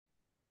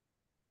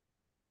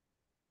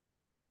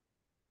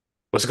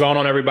What's going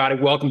on, everybody?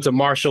 Welcome to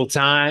Marshall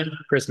Time.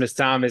 Christmas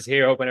time is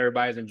here. Hoping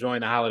everybody's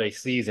enjoying the holiday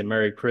season.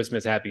 Merry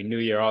Christmas, Happy New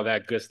Year, all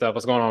that good stuff.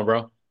 What's going on,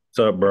 bro? What's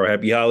up, bro?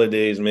 Happy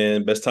holidays,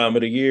 man. Best time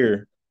of the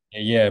year.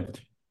 Yeah,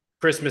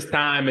 Christmas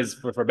time is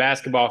for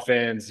basketball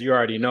fans. You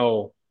already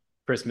know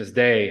Christmas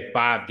Day,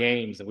 5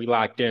 games, and we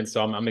locked in.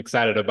 So I'm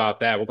excited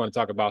about that. We're going to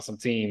talk about some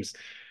teams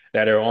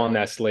that are on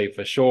that slate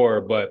for sure.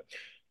 But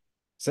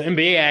so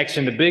NBA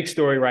action, the big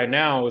story right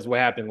now is what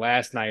happened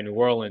last night in New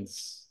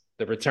Orleans.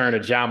 The return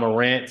of Ja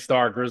Morant,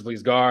 star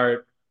Grizzlies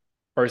guard.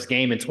 First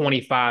game in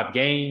 25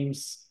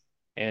 games.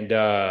 And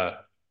I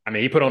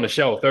mean, he put on the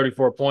show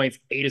 34 points,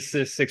 8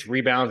 assists, 6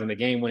 rebounds in the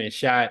game winning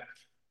shot.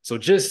 So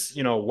just,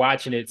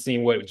 watching it,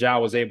 seeing what Ja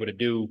was able to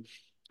do,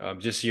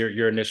 just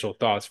your initial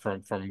thoughts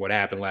from what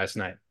happened last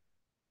night.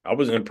 I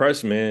was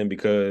impressed, man,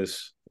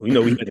 because we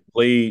hadn't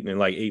played in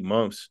like 8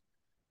 months.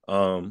 We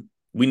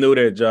know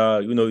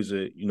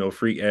that he's a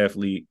freak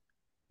athlete.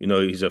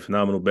 He's a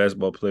phenomenal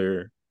basketball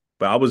player.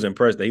 But I was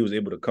impressed that he was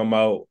able to come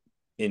out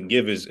and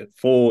give his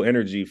full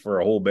energy for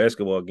a whole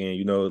basketball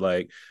game.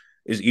 Like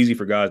it's easy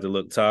for guys to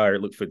look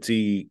tired, look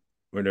fatigued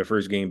when their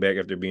first game back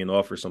after being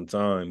off for some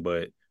time.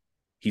 But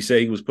he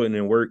said he was putting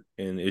in work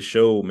and it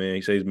showed, man.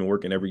 He said he's been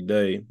working every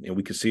day and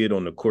we could see it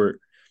on the court.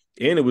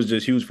 And it was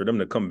just huge for them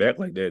to come back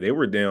like that. They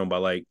were down by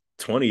like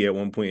 20 at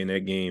one point in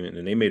that game and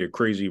then they made a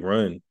crazy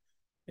run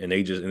and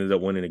they just ended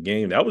up winning the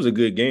game. That was a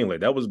good game.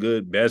 Like that was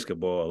good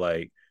basketball.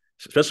 Like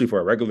especially for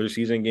a regular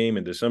season game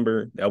in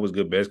December, that was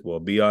good basketball.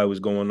 Bi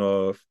was going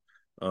off.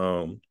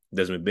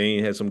 Desmond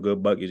Bain had some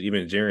good buckets.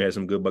 Even Jaren had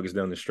some good buckets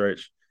down the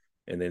stretch.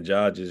 And then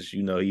Ja just,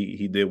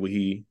 he did what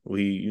he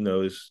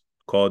is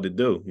called to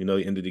do. He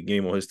ended the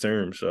game on his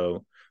terms.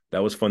 So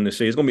that was fun to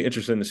see. It's gonna be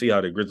interesting to see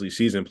how the Grizzlies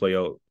season play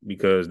out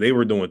because they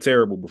were doing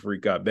terrible before he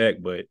got back,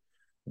 but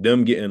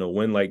them getting a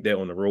win like that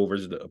on the road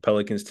versus the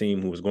Pelicans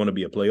team, who was going to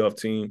be a playoff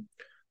team,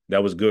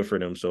 that was good for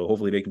them. So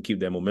hopefully they can keep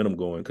that momentum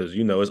going because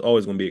it's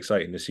always going to be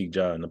exciting to see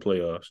Ja in the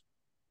playoffs.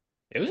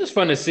 It was just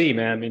fun to see,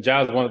 man. I mean,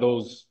 Ja's one of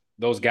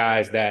those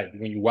guys that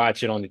when you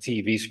watch it on the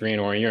TV screen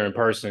or you're in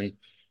person,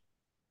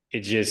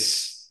 it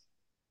just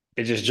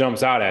it just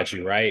jumps out at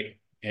you, right?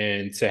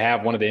 And to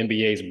have one of the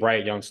NBA's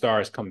bright young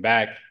stars come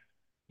back,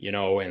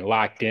 and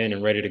locked in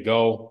and ready to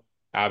go.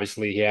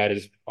 Obviously, he had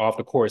his off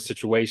the court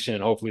situation,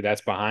 and hopefully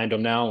that's behind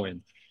him now.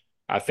 And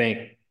I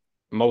think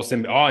all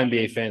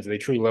NBA fans, they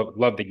truly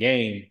love the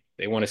game.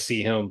 They want to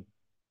see him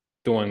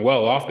doing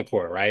well off the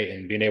court, right,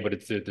 and being able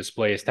to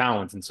display his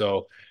talents. And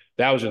so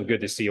that was just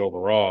good to see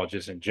overall,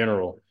 just in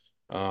general.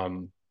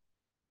 Um,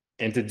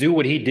 and to do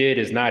what he did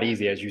is not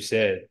easy, as you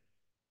said.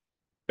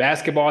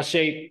 Basketball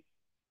shape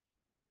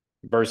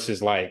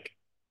versus like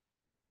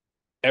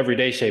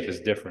everyday shape is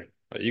different.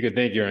 You could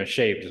think you're in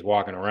shape just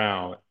walking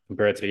around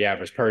compared to the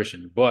average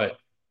person, but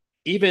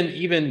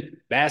even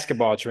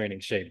basketball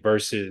training shape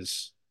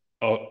versus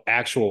a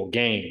actual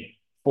game,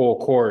 full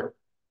court,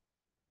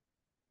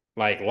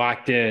 like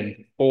locked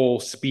in, full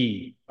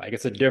speed. Like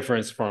it's a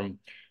difference from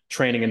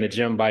training in the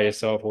gym by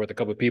yourself or with a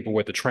couple of people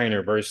with a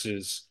trainer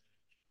versus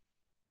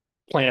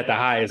playing at the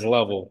highest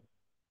level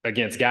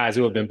against guys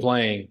who have been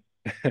playing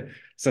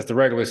since the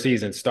regular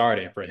season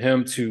started. For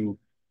him to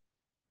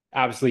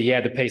obviously he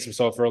had to pace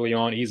himself early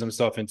on, ease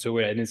himself into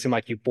it. It didn't seem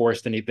like he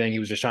forced anything. He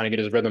was just trying to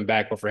get his rhythm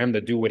back. But for him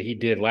to do what he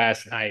did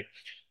last night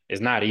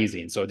is not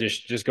easy. And so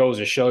just goes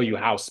to show you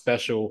how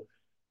special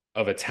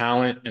of a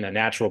talent and a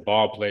natural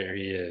ball player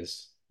he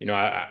is. When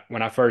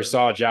I first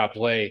saw Ja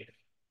play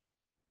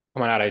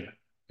coming out of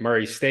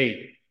Murray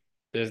State,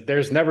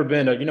 there's never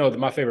been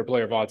my favorite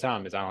player of all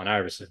time is Allen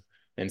Iverson.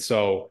 And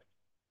so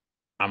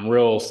I'm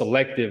real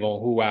selective on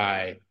who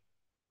I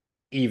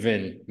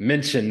even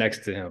mention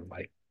next to him.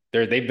 Like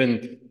they've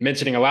been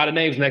mentioning a lot of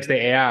names next to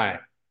AI,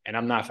 and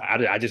I'm not.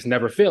 I just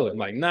never feel it. I'm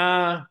like,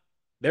 nah,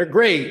 they're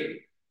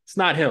great. It's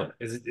not him.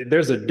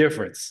 There's a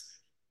difference.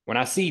 When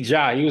I see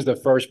Ja, he was the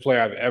first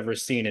player I've ever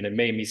seen, and it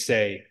made me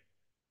say,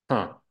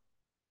 "Huh,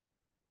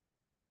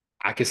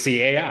 I can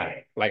see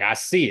AI. Like I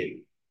see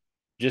it.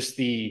 Just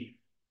the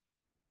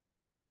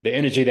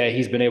energy that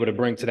he's been able to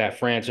bring to that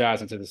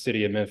franchise and to the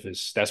city of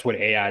Memphis. That's what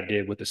AI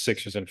did with the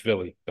Sixers in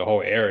Philly, the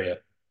whole area,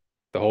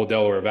 the whole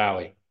Delaware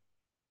Valley.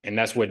 And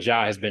that's what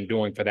Ja has been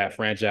doing for that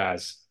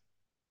franchise,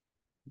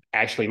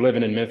 actually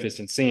living in Memphis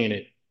and seeing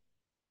it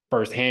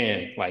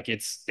firsthand. Like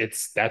it's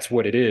that's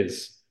what it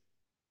is.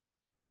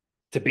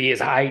 To be his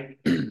height,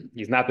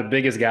 he's not the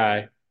biggest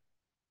guy.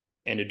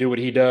 And to do what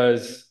he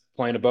does,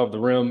 playing above the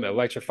rim,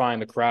 electrifying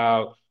the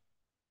crowd,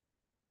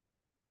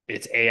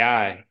 it's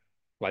AI.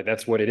 Like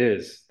that's what it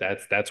is.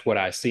 That's what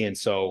I see. And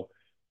so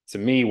to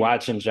me,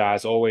 watching Ja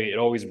it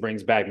always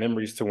brings back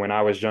memories to when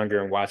I was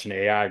younger and watching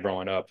AI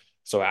growing up.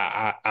 So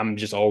I'm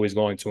just always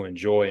going to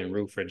enjoy and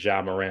root for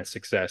Ja Morant's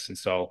success. And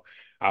so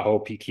I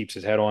hope he keeps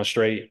his head on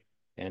straight.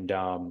 And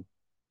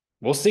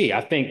we'll see.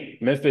 I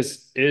think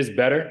Memphis is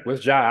better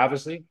with Ja,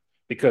 obviously,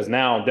 because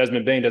now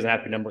Desmond Bain doesn't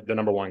have to be the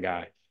number one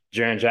guy.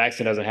 Jaren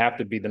Jackson doesn't have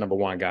to be the number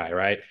one guy,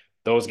 right?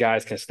 Those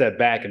guys can step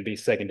back and be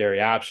secondary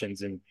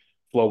options and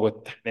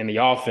flow in the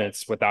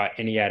offense without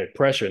any added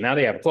pressure. Now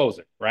they have a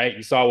closer, right?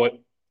 You saw what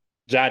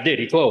Ja did.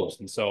 He closed.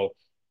 And so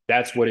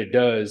that's what it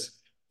does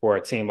for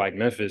a team like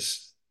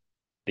Memphis.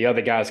 The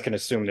other guys can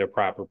assume their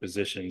proper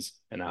positions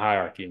in the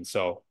hierarchy. And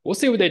so we'll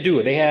see what they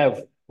do. They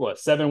have, what,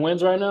 7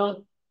 wins right now?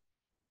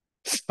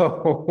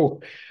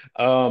 So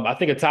I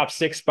think a top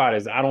six spot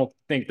is, I don't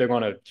think they're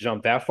going to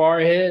jump that far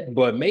ahead,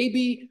 but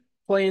maybe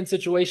playing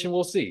situation,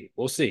 we'll see.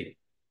 We'll see.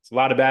 It's a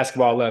lot of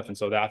basketball left. And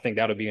so I think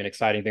that'll be an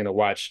exciting thing to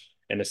watch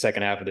in the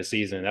second half of the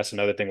season. That's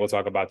another thing we'll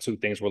talk about, two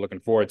things we're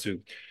looking forward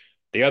to.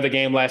 The other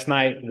game last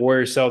night,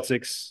 Warriors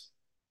Celtics.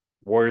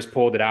 Warriors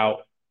pulled it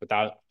out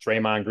without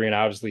Draymond Green.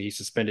 Obviously, he's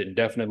suspended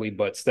indefinitely,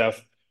 but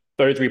Steph,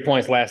 33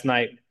 points last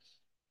night.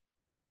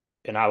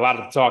 And a lot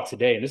of the talk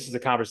today, and this is a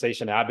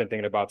conversation that I've been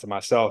thinking about to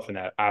myself and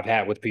that I've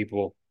had with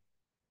people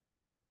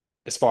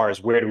as far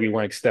as where do we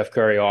rank Steph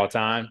Curry all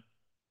time.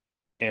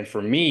 And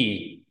for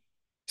me,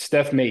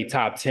 Steph made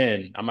top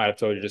 10. I might have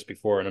told you this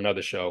before in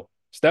another show.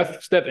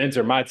 Steph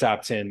entered my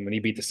top 10 when he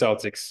beat the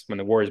Celtics, when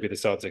the Warriors beat the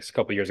Celtics a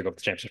couple years ago for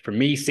the championship. For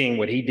me, seeing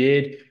what he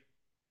did,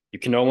 you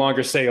can no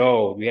longer say,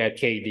 oh, we had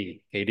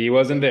KD. KD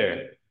wasn't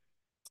there.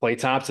 Klay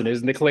Thompson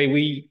isn't the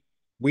Klay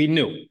we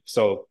knew.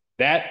 So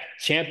that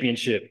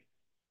championship,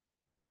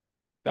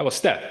 that was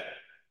Steph.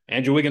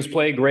 Andrew Wiggins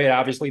played great.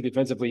 Obviously,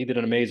 defensively, he did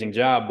an amazing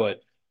job. But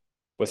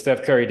what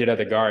Steph Curry did at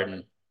the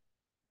Garden,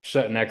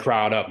 shutting that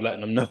crowd up,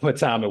 letting them know what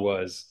time it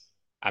was,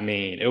 I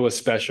mean, it was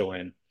special.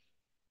 And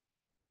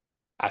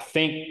I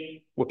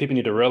think what people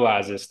need to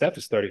realize is Steph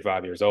is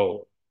 35 years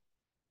old.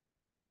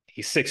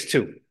 He's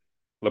 6'2".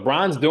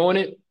 LeBron's doing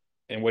it,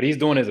 and what he's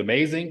doing is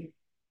amazing.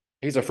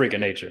 He's a freak of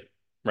nature,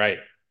 right?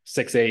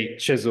 6'8",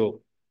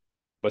 chiseled.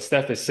 But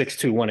Steph is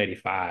 6'2",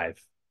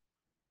 185.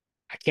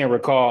 I can't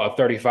recall a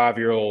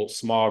 35-year-old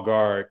small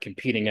guard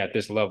competing at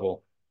this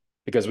level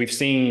because we've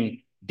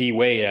seen D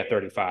Wade at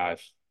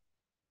 35.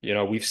 You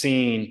know, I've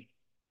seen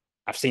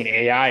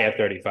AI at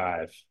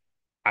 35,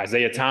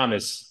 Isaiah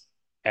Thomas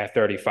at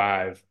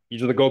 35. You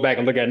just go back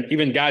and look at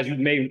even guys you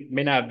may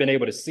not have been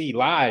able to see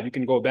live. You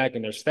can go back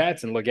in their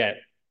stats and look at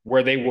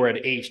where they were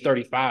at age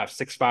 35,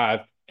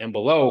 6'5", and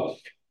below.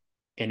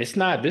 And it's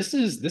not, this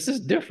is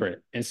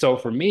different. And so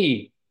for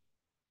me,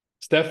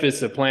 Steph is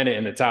supplanted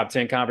in the top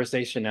 10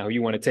 conversation. Now, who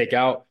you want to take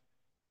out,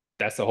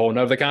 that's a whole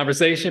nother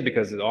conversation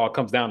because it all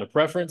comes down to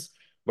preference.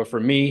 But for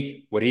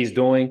me, what he's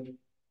doing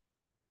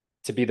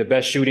to be the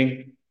best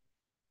shooting,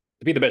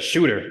 to be the best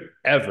shooter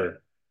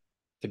ever,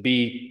 to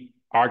be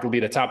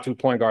arguably the top two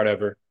point guard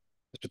ever,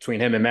 it's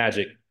between him and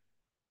Magic.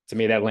 To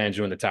me, that lands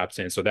you in the top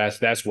 10. So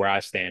that's where I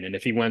stand. And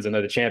if he wins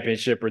another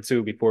championship or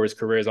two before his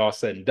career is all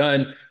said and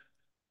done,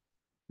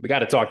 we got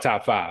to talk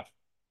top five.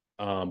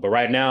 But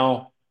right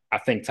now, I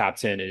think top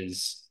 10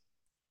 is,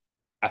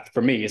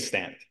 for me, it's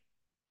stamped.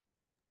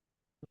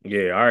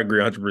 Yeah, I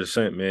agree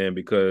 100%, man,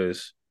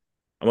 because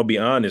I'm gonna be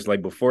honest,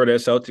 like before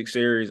that Celtics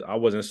series, I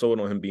wasn't sold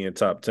on him being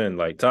top 10,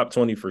 like top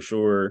 20 for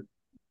sure.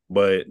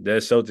 But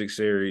that Celtics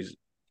series,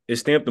 it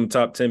stamped him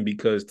top 10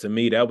 because to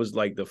me, that was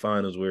like the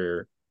finals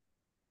where,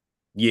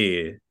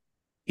 yeah,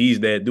 he's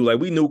that dude. Like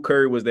we knew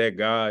Curry was that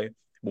guy.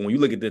 But when you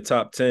look at the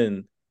top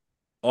 10,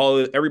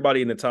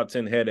 everybody in the top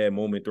 10 had that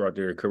moment throughout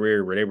their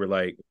career where they were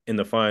like in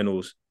the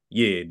finals,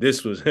 yeah,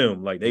 this was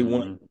him. Like they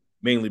won Mm-hmm.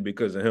 mainly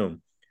because of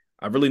him.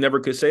 I really never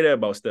could say that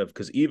about Steph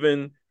because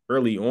even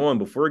early on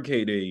before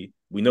KD,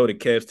 we know the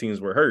Cavs teams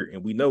were hurt,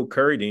 and we know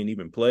Curry didn't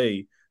even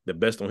play the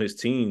best on his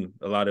team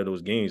a lot of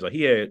those games. Like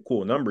he had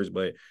cool numbers,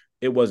 but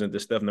it wasn't the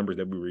Steph numbers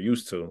that we were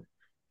used to.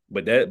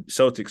 But that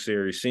Celtics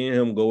series, seeing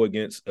him go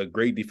against a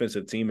great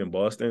defensive team in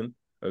Boston,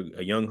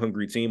 a young,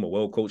 hungry team, a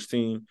well-coached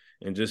team,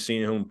 and just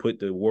seeing him put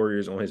the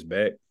Warriors on his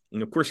back.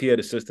 And of course, he had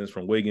assistance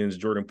from Wiggins,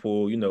 Jordan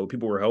Poole. You know,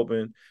 people were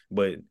helping,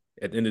 but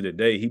at the end of the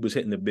day, he was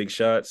hitting the big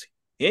shots,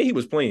 and he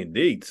was playing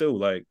D too.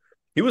 Like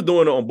he was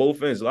doing it on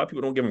both ends. A lot of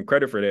people don't give him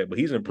credit for that, but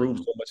he's improved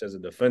Mm-hmm. so much as a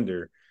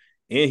defender,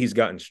 and he's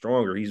gotten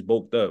stronger. He's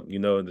bulked up, you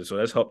know, and so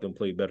that's helped him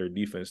play better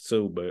defense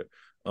too. But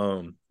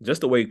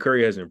just the way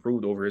Curry has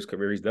improved over his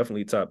career, he's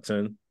definitely top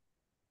 10.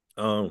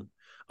 Um,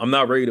 I'm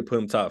not ready to put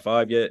him top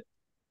five yet.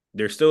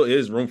 There still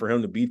is room for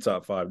him to be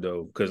top five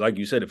though, because like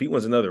you said, if he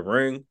wins another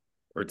ring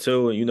or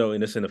two, and you know,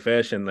 and it's in a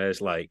fashion that's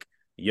like,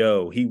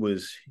 yo, he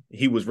was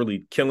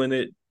really killing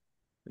it.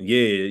 Yeah,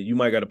 you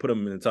might got to put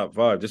him in the top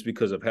five just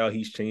because of how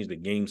he's changed the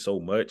game so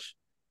much.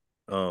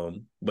 But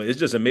it's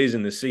just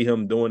amazing to see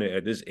him doing it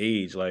at this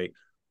age. Like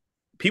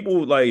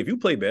people, like if you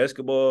play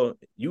basketball,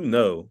 you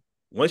know,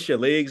 once your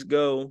legs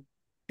go,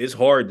 it's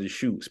hard to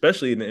shoot,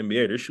 especially in the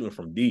NBA. They're shooting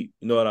from deep.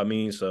 You know what I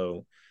mean?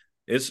 So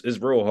it's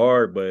real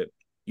hard, but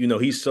you know,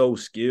 he's so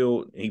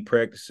skilled and he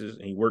practices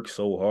and he works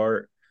so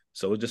hard.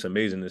 So it's just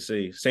amazing to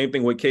see. Same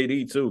thing with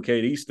KD too.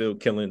 KD's still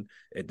killing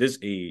at this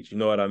age. You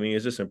know what I mean?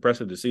 It's just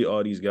impressive to see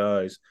all these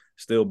guys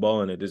still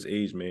balling at this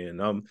age, man.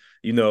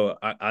 You know,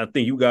 I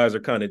think you guys are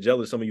kind of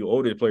jealous, some of you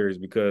older players,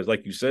 because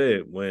like you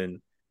said,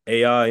 when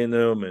AI in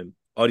them and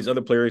all these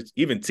other players,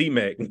 even T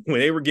Mac, when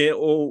they were getting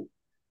old,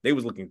 they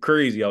was looking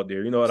crazy out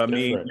there. You know what It's I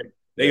mean? different.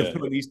 They Yeah.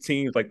 won these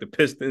teams like the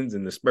Pistons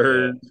and the Yeah.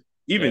 Spurs,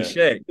 even Yeah.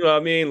 Shaq. You know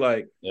what I mean?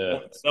 Like Yeah.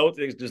 on the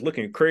Celtics, just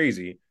looking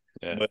crazy.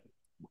 Yeah. But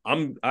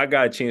I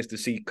got a chance to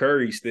see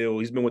Curry still.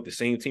 He's been with the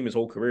same team his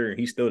whole career, and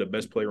he's still the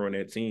best player on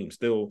that team,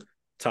 still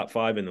top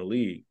five in the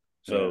league.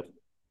 Yeah. So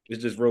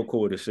it's just real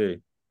cool to see.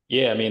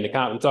 Yeah, I mean, we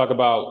talk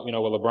about what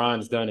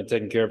LeBron's done and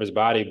taking care of his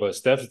body, but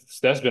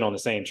Steph's been on the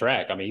same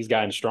track. I mean, he's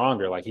gotten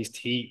stronger. Like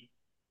he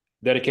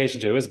dedication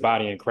to his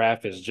body and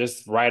craft is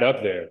just right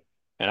up there.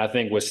 And I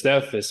think with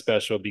Steph is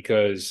special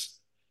because,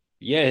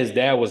 yeah, his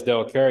dad was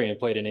Del Curry and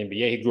played in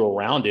NBA. He grew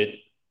around it,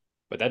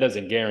 but that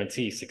doesn't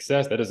guarantee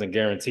success. That doesn't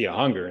guarantee a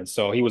hunger. And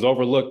so he was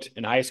overlooked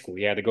in high school.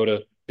 He had to go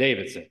to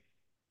Davidson.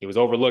 He was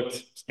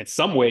overlooked in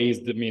some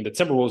ways. I mean, the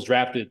Timberwolves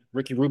drafted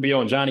Ricky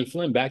Rubio and Johnny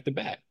Flynn back to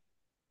back.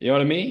 You know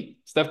what I mean?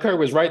 Steph Curry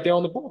was right there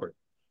on the board.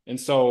 And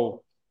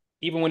so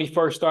even when he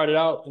first started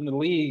out in the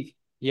league,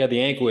 he had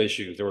the ankle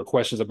issues. There were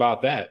questions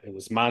about that. It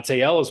was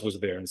Monte Ellis was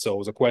there. And so it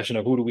was a question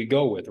of who do we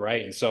go with,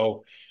 right? And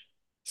so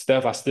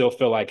Steph, I still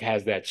feel like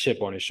has that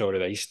chip on his shoulder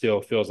that he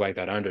still feels like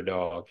that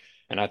underdog.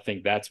 And I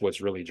think that's what's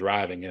really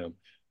driving him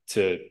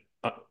to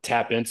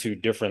tap into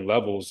different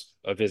levels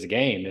of his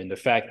game. And the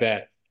fact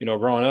that,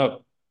 growing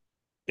up,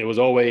 it was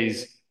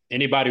always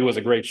anybody who was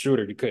a great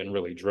shooter, you couldn't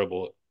really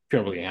dribble,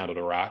 couldn't really handle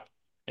the rock.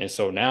 And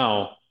so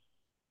now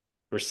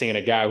we're seeing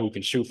a guy who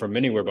can shoot from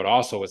anywhere, but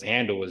also his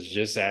handle is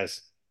just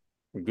as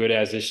good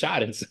as his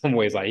shot in some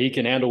ways. Like he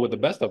can handle with the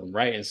best of them,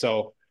 right? And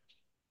so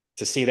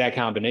to see that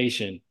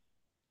combination,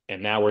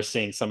 and now we're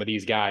seeing some of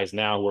these guys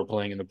now who are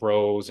playing in the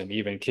pros and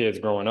even kids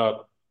growing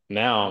up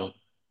now,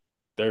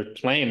 they're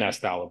playing that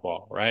style of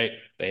ball, right?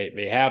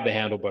 They have the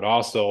handle, but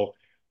also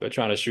they're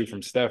trying to shoot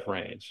from Steph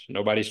range.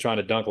 Nobody's trying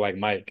to dunk like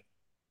Mike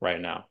right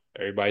now.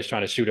 Everybody's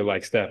trying to shoot it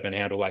like Steph and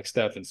handle like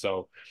Steph. And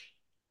so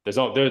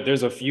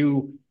there's a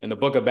few in the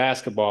book of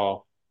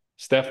basketball.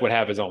 Steph would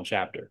have his own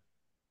chapter.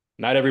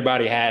 Not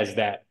everybody has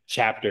that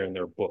chapter in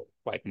their book.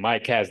 Like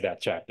Mike has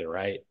that chapter,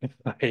 right?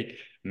 Like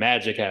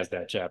Magic has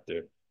that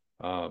chapter.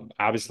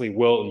 Obviously,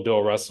 Wilt and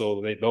Bill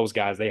Russell, those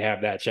guys, they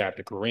have that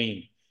chapter.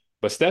 Kareem,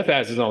 but Steph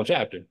has his own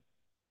chapter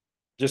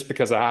just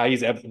because of how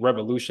he's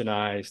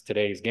revolutionized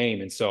today's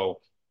game. And so,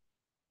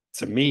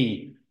 to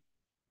me,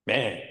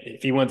 man,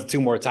 if he wins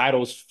two more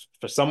titles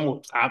for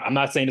some, I'm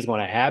not saying it's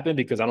going to happen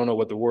because I don't know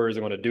what the Warriors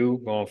are going to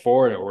do going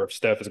forward or if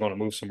Steph is going to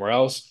move somewhere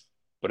else.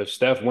 But if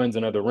Steph wins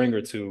another ring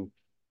or two,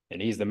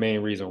 and he's the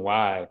main reason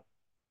why,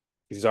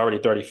 he's already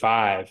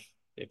 35.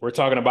 If we're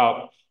talking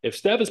about if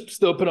Steph is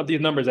still putting up these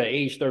numbers at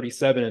age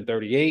 37 and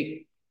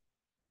 38,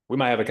 we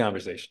might have a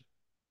conversation.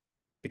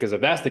 Because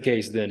if that's the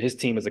case, then his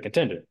team is a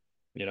contender.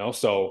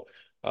 So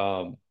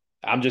um,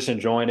 I'm just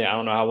enjoying it. I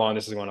don't know how long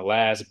this is going to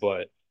last,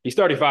 but he's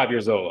 35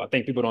 years old. I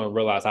think people don't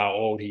realize how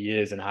old he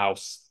is and how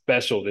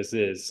special this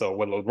is. So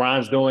what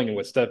LeBron's doing and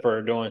what Steph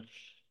Curry doing,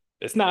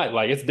 it's not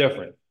like it's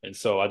different. And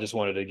so I just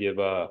wanted to give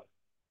a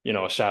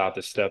shout out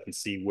to Steph and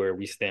see where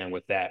we stand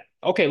with that.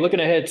 Okay, looking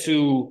ahead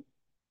to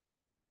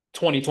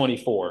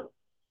 2024.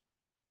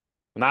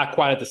 Not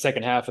quite at the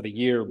second half of the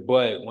year,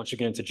 but once you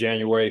get into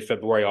January,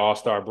 February,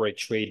 All-Star break,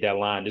 trade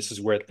deadline, this is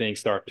where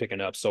things start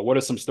picking up. So what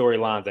are some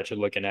storylines that you're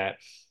looking at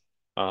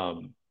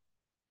um,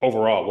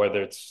 overall,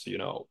 whether it's,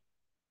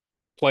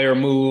 player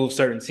moves,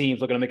 certain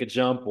teams looking to make a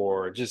jump,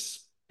 or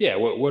just, yeah,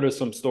 what are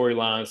some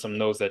storylines, some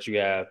notes that you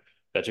have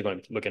that you're going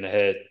to be looking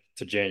ahead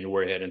to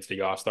January, head into the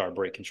All-Star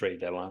break and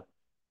trade deadline?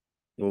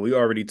 Well, we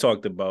already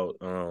talked about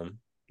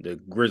the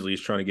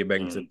Grizzlies trying to get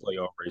back into the Mm,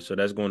 playoff race, so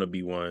that's going to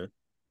be one.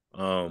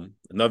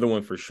 Another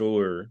one for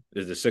sure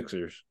is the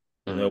Sixers.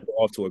 mm, We're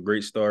off to a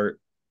great start.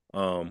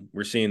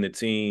 We're seeing the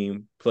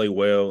team play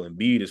well, and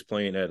Embiid is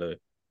playing at a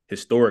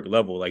historic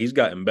level. Like he's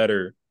gotten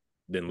better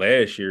than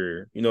last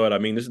year. You know what I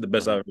mean? This is the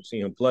best I've mm, ever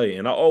seen him play.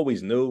 And I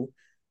always knew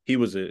he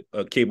was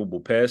a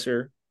capable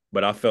passer,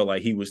 but I felt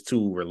like he was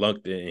too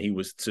reluctant and he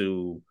was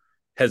too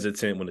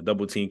hesitant when the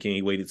double team came.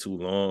 He waited too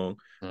long.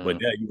 But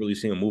mm, now you really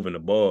see him moving the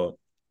ball.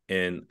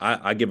 And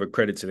I give a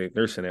credit to Nick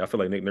Nurse, and I feel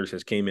like Nick Nurse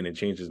has came in and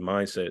changed his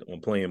mindset on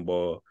playing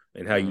ball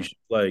and how you mm. should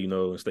play. You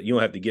don't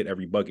have to get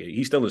every bucket.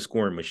 He's still a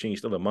scoring machine,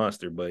 still a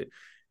monster, but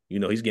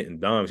he's getting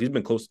dimes. He's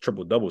been close to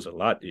triple doubles a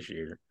lot this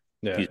year.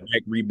 Yeah. He's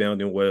back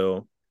rebounding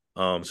well.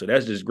 So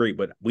that's just great.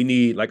 But we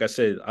need, like I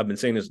said, I've been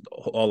saying this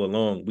all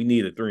along. We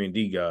need a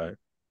 3-and-D guy.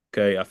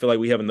 Okay, I feel like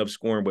we have enough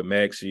scoring with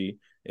Maxey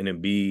and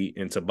Embiid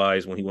and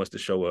Tobias when he wants to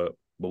show up,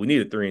 but we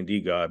need a 3-and-D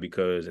guy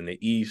because in the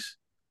East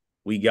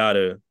we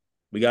gotta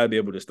be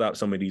able to stop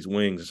some of these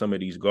wings and some of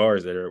these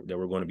guards that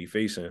we're going to be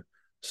facing.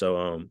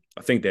 So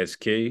I think that's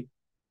key.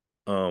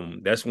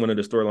 That's one of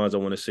the storylines I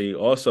want to see.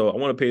 Also,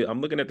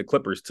 I'm looking at the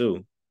Clippers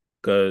too,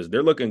 because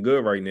they're looking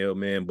good right now,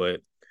 man. But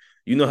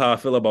you know how I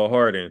feel about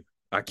Harden.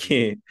 I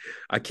can't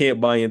I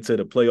can't buy into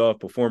the playoff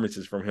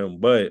performances from him.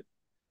 But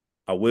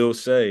I will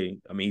say,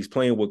 I mean, he's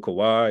playing with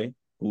Kawhi,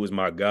 who is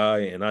my guy,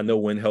 and I know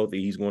when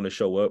healthy, he's going to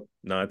show up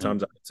nine Mm.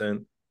 times out of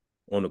 10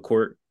 on the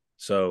court.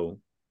 So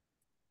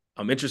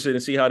I'm interested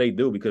to see how they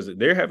do because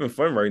they're having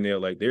fun right now.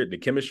 Like the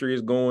chemistry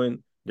is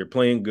going. They're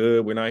playing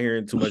good. We're not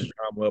hearing too much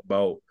drama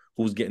about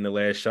who's getting the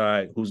last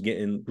shot, who's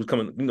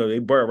coming. They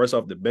brought Russ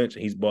off the bench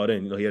and he's bought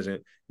in. He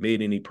hasn't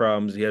made any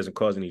problems. He hasn't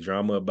caused any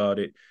drama about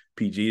it.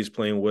 PG is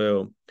playing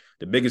well.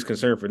 The biggest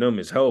concern for them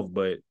is health,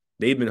 but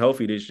they've been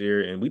healthy this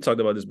year, and we talked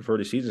about this before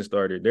the season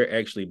started. They're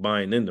actually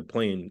buying into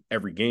playing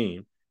every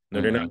game.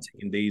 No, they're not Mhm.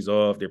 taking days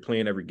off. They're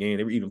playing every game.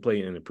 They were even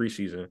playing in the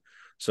preseason.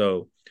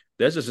 So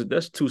that's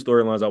two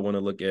storylines I want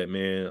to look at,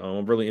 man.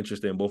 I'm really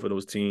interested in both of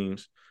those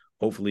teams.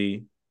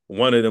 Hopefully,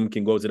 one of them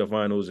can go to the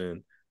finals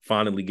and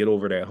finally get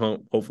over that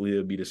hump. Hopefully,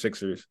 it'll be the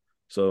Sixers.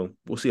 So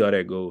we'll see how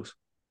that goes.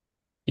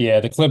 Yeah,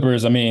 the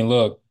Clippers, I mean,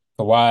 look,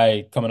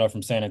 Kawhi coming up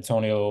from San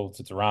Antonio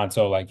to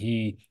Toronto, like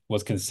he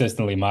was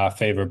consistently my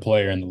favorite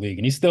player in the league.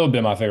 And he's still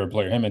been my favorite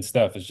player. Him and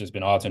Steph has just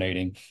been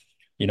alternating.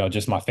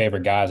 Just my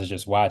favorite guys is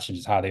just watching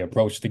just how they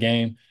approach the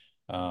game.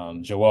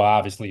 Joel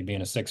obviously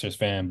being a Sixers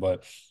fan,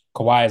 but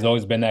Kawhi has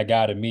always been that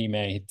guy to me,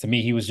 man. To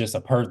me, he was just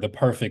the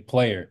perfect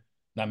player.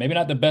 Now, maybe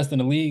not the best in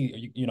the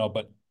league,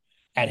 but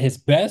at his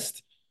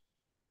best,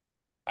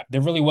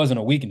 there really wasn't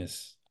a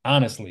weakness,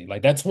 honestly.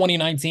 Like that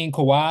 2019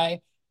 Kawhi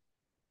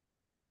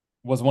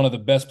was one of the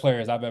best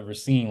players I've ever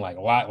seen. Like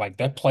a lot, like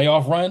that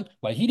playoff run,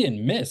 like he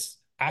didn't miss.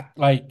 I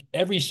like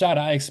every shot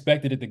I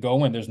expected it to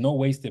go in. There's no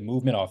wasted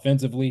movement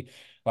offensively.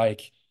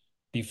 Like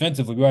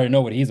defensively, we already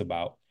know what he's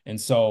about.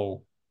 And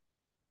so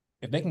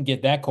if they can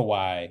get that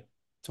Kawhi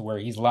to where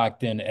he's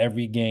locked in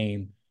every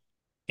game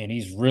and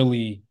he's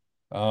really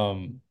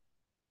um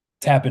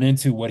tapping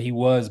into what he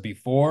was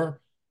before,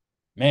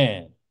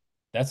 man,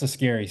 that's a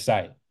scary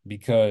sight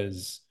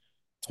because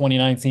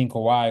 2019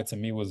 Kawhi to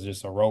me was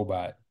just a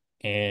robot.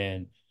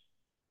 And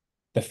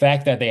the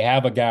fact that they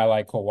have a guy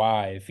like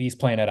Kawhi, if he's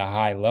playing at a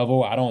high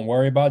level, I don't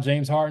worry about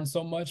James Harden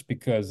so much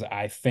because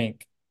I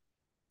think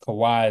I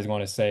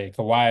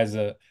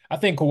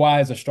think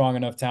Kawhi is a strong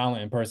enough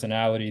talent and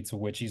personality to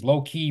which he's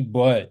low key,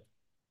 but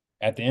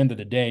at the end of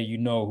the day, you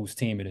know whose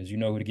team it is. You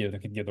know who to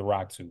give the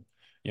rock to.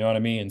 You know what I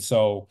mean? And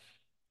so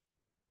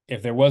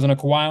if there wasn't a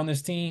Kawhi on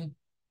this team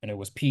and it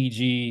was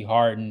PG,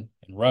 Harden,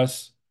 and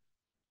Russ,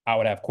 I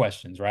would have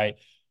questions, right?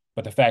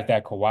 But the fact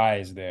that Kawhi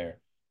is there,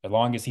 as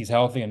long as he's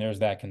healthy and there's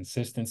that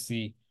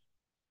consistency,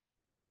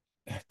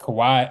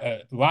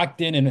 Kawhi,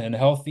 locked in and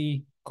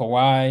healthy,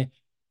 Kawhi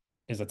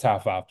is a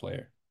top five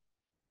player.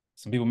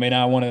 Some people may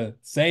not want to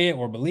say it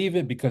or believe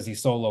it because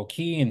he's so low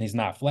key and he's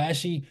not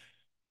flashy,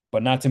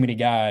 but not too many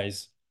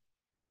guys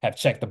have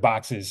checked the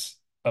boxes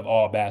of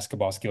all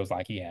basketball skills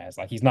like he has.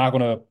 Like he's not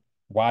going to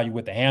wow you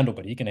with the handle,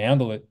 but he can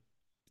handle it.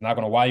 He's not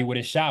going to wow you with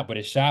his shot, but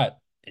his shot,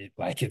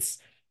 it's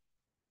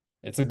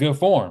a good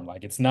form.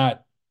 Like it's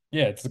not,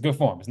 yeah, it's a good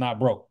form. It's not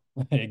broke.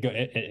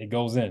 It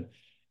goes in.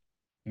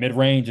 Mid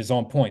range is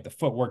on point. The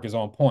footwork is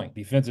on point.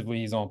 Defensively,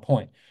 he's on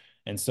point.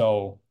 And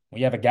so when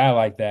you have a guy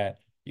like that,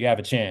 you have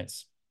a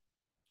chance.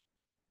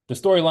 The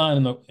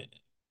storyline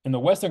in the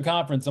Western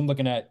Conference, I'm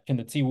looking at can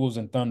the T Wolves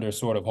and Thunder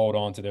sort of hold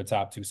on to their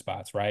top two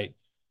spots, right?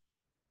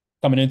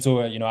 Coming into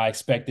it, I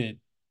expected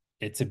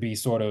it to be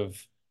sort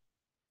of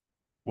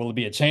will it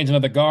be a changing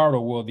of the guard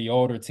or will the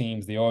older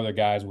teams, the older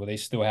guys, will they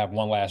still have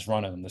one last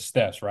run of them? The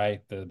Stephs,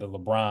 right? The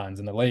LeBrons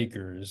and the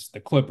Lakers, the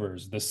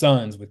Clippers, the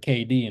Suns with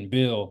KD and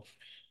Bill.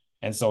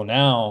 And so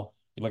now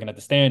you're looking at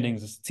the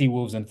standings, it's T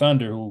Wolves and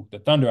Thunder, who the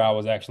Thunder I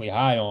was actually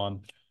high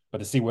on, but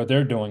to see what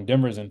they're doing,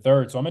 Denver's in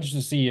third. So I'm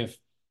interested to see if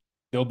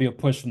there'll be a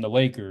push from the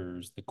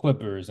Lakers, the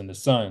Clippers, and the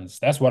Suns.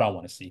 That's what I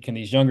want to see. Can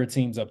these younger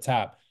teams up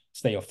top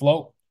stay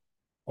afloat,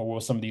 or will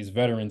some of these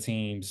veteran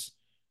teams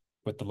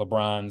with the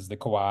LeBrons, the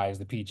Kawhis,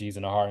 the PGs,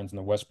 and the Hardens, and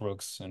the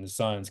Westbrooks, and the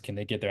Suns, can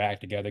they get their act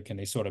together? Can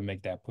they sort of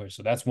make that push?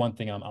 So that's one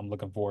thing I'm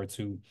looking forward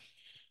to.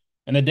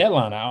 And the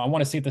deadline, I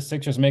want to see if the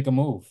Sixers make a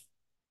move.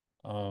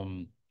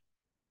 Um,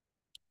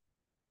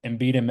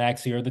 Embiid and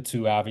Maxey are the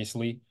two,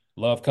 obviously.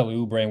 Love Kelly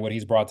Oubre and what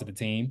he's brought to the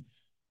team.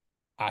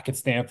 I could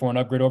stand for an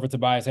upgrade over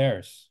Tobias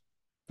Harris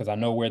because I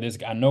know where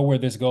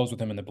this goes with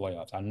him in the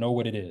playoffs. I know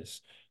what it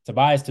is.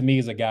 Tobias to me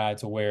is a guy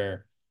to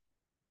where,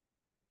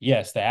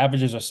 yes, the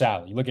averages are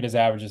solid. You look at his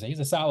averages, he's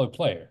a solid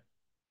player.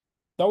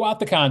 Throw out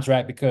the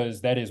contract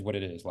because that is what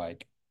it is.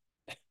 Like,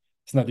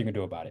 there's nothing you can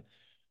do about it.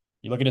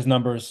 You look at his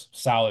numbers,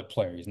 solid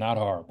player. He's not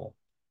horrible.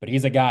 But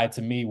he's a guy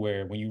to me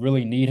where when you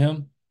really need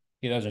him,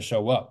 he doesn't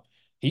show up.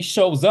 He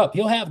shows up.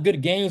 He'll have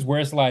good games where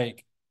it's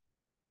like,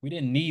 we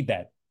didn't need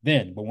that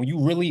then. But when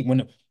you really,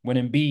 when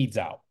Embiid's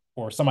out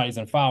or somebody's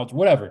in fouls,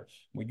 whatever,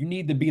 when you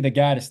need to be the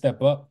guy to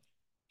step up,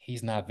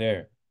 he's not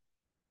there.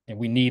 And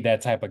we need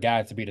that type of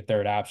guy to be the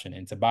third option.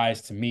 And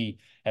Tobias, to me,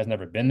 has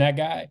never been that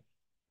guy,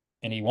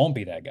 and he won't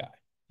be that guy.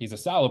 He's a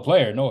solid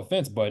player, no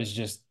offense, but it's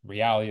just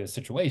reality of the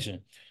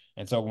situation.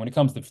 And so when it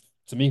comes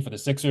to me for the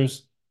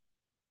Sixers,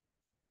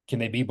 can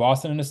they beat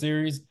Boston in the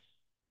series?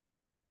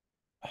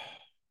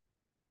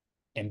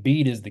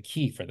 Embiid is the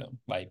key for them.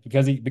 Like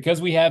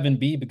because we have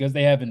Embiid, because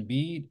they have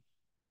Embiid,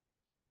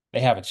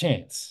 they have a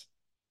chance.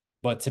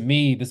 But to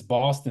me, this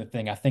Boston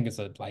thing, I think it's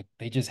like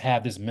they just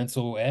have this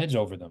mental edge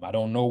over them. I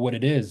don't know what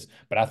it is,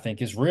 but I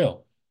think it's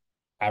real.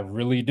 I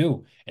really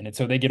do. And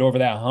until they get over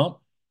that hump,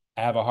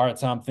 I have a hard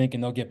time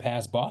thinking they'll get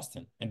past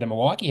Boston. And then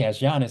Milwaukee has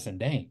Giannis and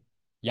Dame.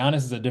 Giannis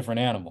is a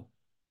different animal.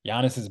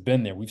 Giannis has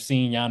been there. We've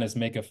seen Giannis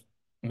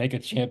make a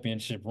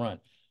championship run.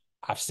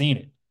 I've seen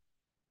it.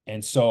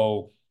 And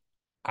so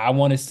I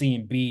want to see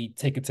Embiid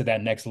take it to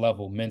that next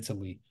level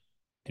mentally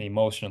and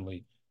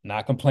emotionally.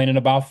 not complaining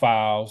about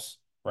fouls,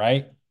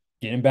 right?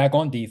 Getting back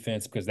on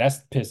defense because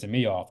that's pissing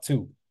me off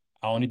too.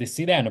 I don't need to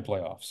see that in the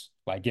playoffs.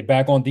 Like, get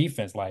back on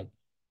defense. Like,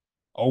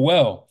 oh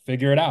well,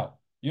 figure it out.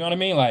 You know what I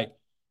mean? Like,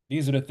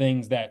 these are the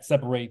things that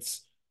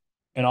separates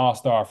an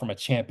all-star from a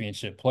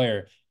championship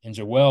player. And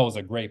Joel is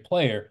a great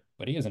player,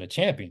 but he isn't a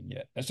champion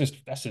yet. That's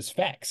just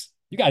facts.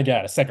 You got to get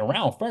out of second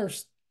round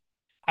first.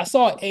 I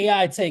saw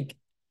AI take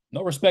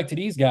no respect to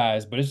these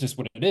guys, but it's just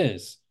what it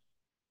is.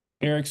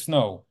 Eric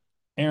Snow,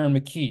 Aaron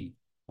McKee,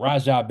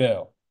 Rajah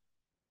Bell,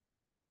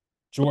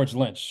 George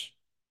Lynch,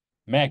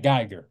 Matt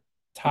Geiger,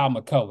 Todd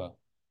McCullough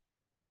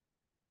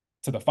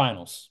to the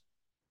finals.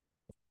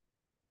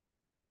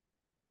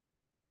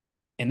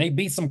 And they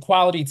beat some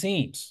quality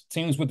teams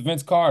with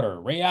Vince Carter,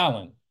 Ray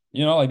Allen.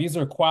 Like these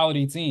are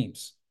quality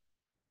teams.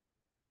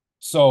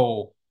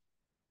 So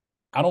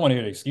I don't want to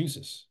hear the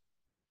excuses.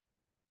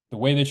 The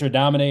way that you're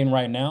dominating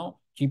right now,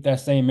 keep that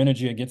same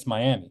energy against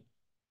Miami.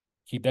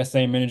 Keep that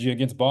same energy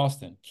against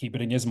Boston. Keep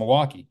it against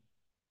Milwaukee.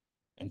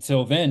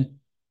 Until then,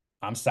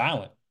 I'm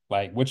silent.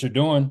 Like what you're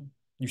doing,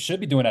 you should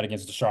be doing that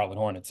against the Charlotte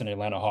Hornets and the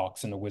Atlanta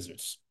Hawks and the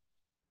Wizards.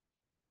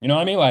 You know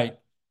what I mean? Like,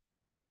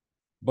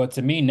 but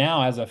to me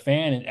now, as a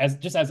fan, and as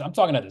I'm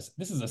talking about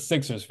this is a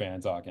Sixers fan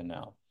talking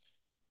now.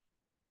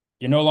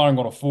 You're no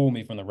longer going to fool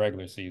me from the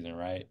regular season,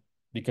 right?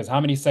 Because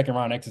how many second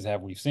round exits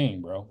have we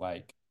seen, bro?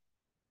 Like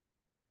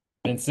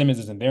Ben Simmons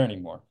isn't there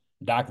anymore.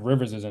 Doc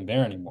Rivers isn't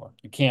there anymore.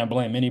 You can't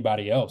blame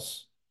anybody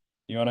else.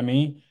 You know what I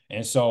mean?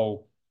 And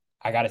so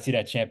I got to see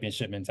that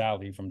championship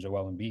mentality from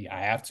Joel Embiid.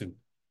 I have to.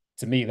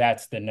 To me,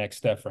 that's the next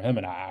step for him,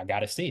 and I got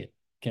to see it.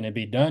 Can it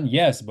be done?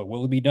 Yes, but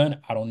will it be done?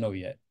 I don't know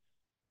yet.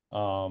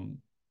 Um,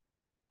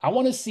 I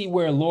want to see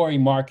where Lauri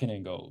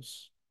Markkanen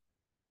goes,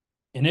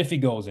 and if he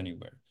goes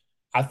anywhere.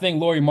 I think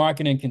Lauri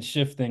Markkanen can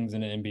shift things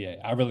in the NBA.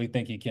 I really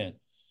think he can.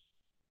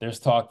 There's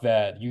talk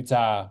that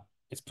Utah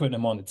is putting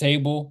him on the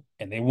table,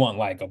 and they want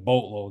like a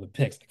boatload of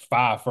picks, like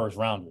 5 first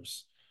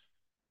rounders.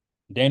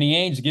 Danny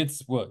Ainge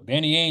gets what?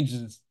 Danny Ainge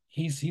is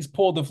he's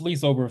pulled the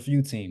fleece over a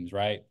few teams,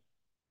 right?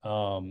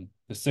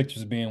 The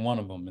Sixers being one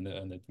of them,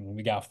 and when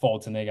we got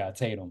Fulton, they got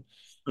Tatum.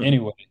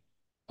 Anyway,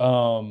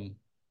 um,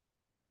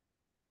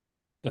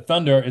 the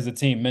Thunder is a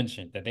team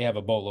mentioned that they have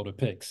a boatload of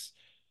picks.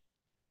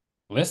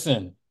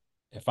 Listen,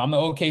 if I'm the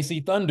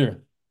OKC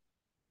Thunder,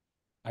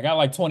 I got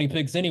like 20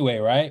 picks anyway,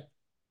 right?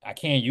 I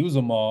can't use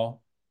them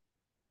all.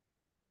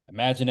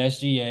 Imagine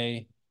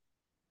SGA,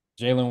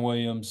 Jalen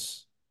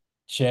Williams,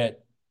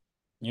 Chet,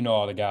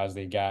 all the guys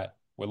they got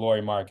with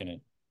Lauri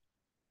Markkanen.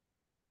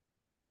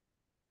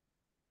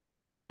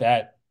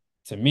 That,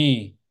 to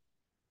me,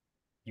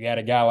 you had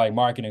a guy like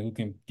Markkanen who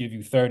can give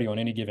you 30 on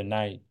any given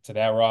night to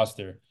that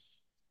roster.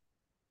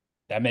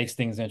 That makes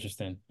things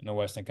interesting in the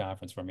Western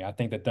Conference for me. I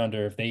think the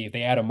Thunder, if they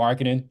add a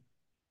Markkanen,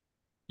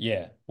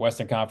 yeah,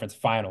 Western Conference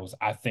Finals,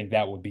 I think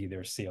that would be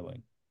their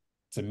ceiling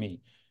to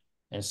me.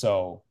 And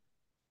so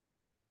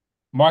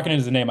Markkanen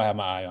is the name I have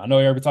my eye on. I know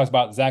everybody talks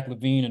about Zach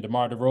LaVine and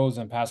DeMar DeRozan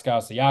and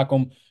Pascal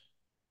Siakam.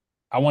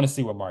 I want to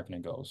see where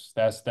Markkanen goes.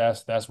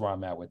 That's where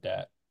I'm at with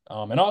that.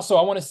 And also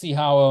I want to see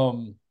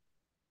how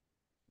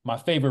my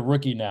favorite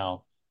rookie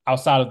now,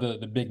 outside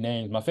of the big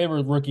names, my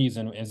favorite rookie is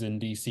in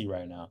DC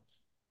right now.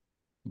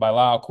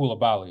 Bilal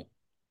Coulibaly.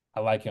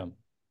 I like him.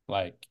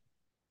 Like,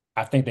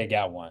 I think they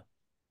got one.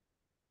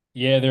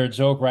 Yeah, they're a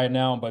joke right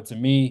now, but to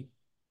me,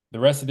 the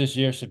rest of this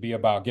year should be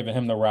about giving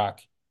him the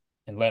rock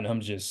and letting him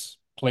just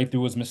play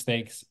through his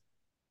mistakes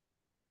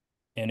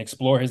and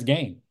explore his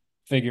game,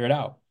 figure it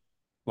out.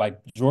 Like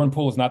Jordan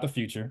Poole is not the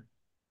future.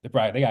 They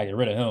gotta get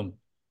rid of him.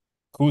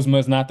 Kuzma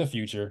is not the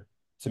future.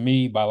 To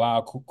me,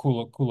 Bilal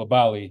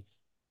Coulibaly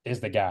is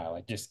the guy.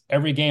 Like just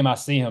every game I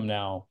see him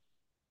now,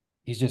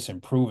 he's just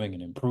improving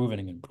and improving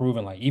and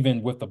improving. Like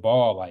even with the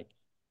ball, like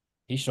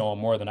he's showing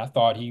more than I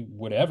thought he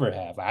would ever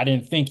have. I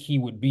didn't think he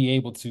would be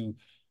able to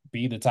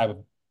be the type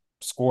of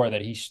scorer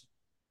that he's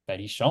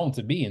shown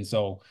to be. And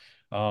so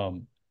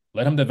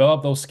let him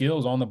develop those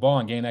skills on the ball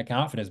and gain that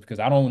confidence because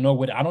I don't know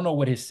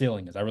what his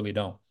ceiling is. I really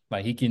don't.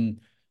 Like he can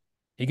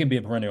be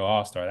a perennial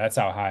all-star. That's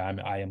how high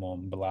I am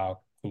on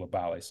Bilal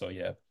Coulibaly. So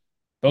yeah,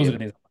 those Yeah, are the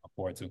things I'm looking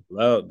forward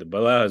to.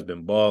 Bilal has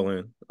been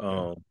balling.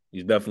 Yeah.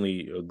 He's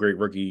definitely a great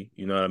rookie.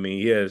 You know what I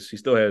mean? He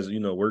still has,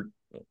 work.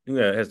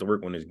 Has to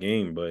work on his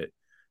game, but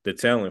the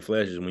talent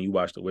flashes when you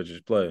watch the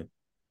Wizards play.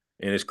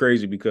 And it's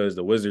crazy because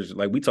the Wizards,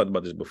 like we talked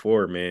about this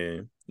before,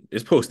 man,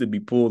 it's supposed to be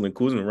Poole and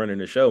Kuzma running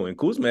the show. And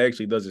Kuzma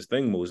actually does his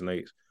thing most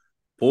nights.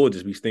 Poole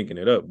just be stinking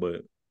it up.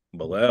 But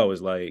Bilal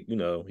is like,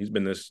 he's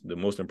been the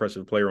most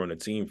impressive player on the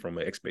team from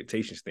an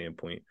expectation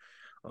standpoint.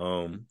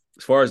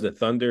 As far as the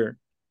Thunder,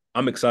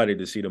 I'm excited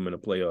to see them in the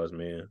playoffs,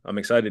 man. I'm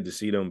excited to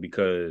see them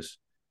because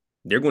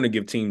they're going to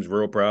give teams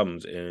real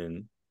problems.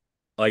 And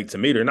like to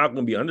me, they're not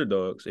going to be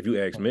underdogs, if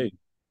you ask me.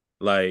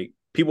 Like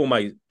people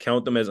might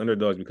count them as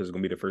underdogs because it's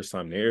going to be the first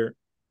time there,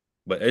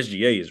 but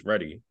SGA is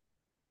ready.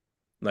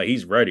 Like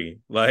he's ready.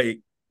 Like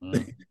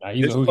Mm.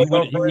 He this went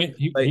playoff he run, went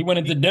he, like he went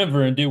into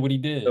Denver and did what he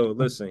yo, did.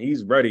 listen,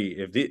 he's ready.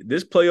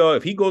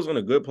 If he goes on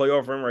a good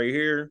playoff run right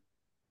here,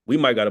 we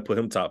might got to put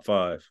him top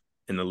 5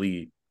 in the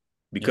league.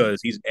 Yeah.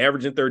 because he's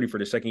averaging 30 for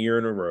the second year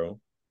in a row.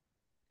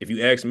 If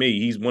you ask me,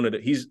 he's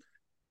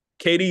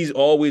KD's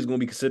always going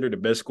to be considered the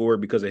best scorer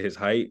because of his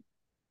height,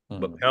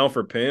 but Mm, pound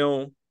for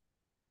pound,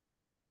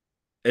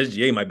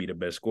 SGA might be the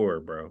best scorer,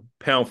 bro.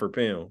 Pound for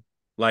pound.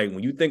 Like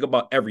when you think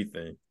about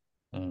everything,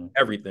 mm,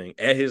 everything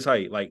at his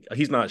height, like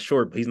he's not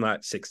short, but he's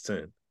not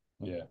 6'10".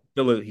 yeah.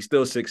 He's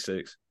still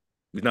 6'6".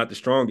 He's not the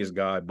strongest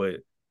guy,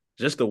 but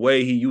just the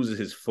way he uses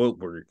his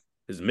footwork,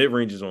 his mid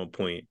range is on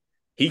point.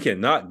 He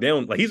can knock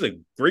down, like he's a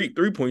great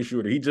 3-point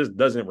shooter. He just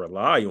doesn't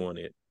rely on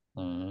it.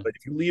 Mm, But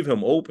if you leave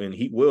him open,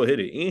 he will hit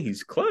it, and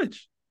he's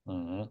clutch.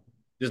 mm,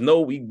 There's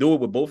no we do it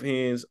with both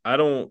hands. I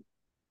don't.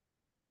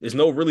 There's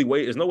no really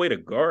way. There's no way to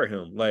guard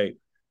him. Like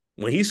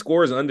when he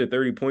scores under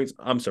 30 points,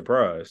 I'm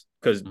surprised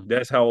because mm.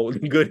 that's how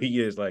good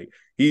he is. Like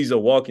he's a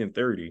walking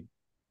 30.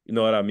 You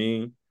know what I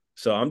mean?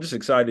 So I'm just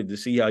excited to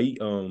see how he's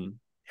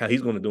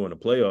going to do in the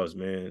playoffs,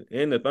 man.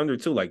 And the Thunder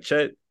too. Like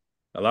Chet,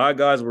 a lot of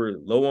guys were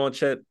low on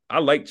Chet. I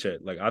like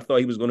Chet. Like I thought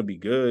he was going to be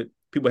good.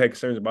 People had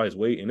concerns about his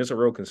weight, and it's a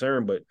real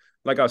concern. But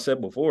like I said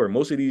before,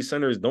 most of these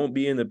centers don't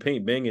be in the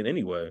paint banging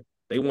anyway.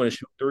 They want to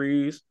shoot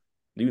threes.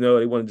 You know,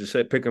 they want to just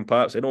set pick and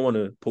pops. They don't want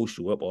to post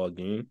you up all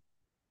game.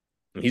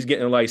 And he's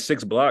getting like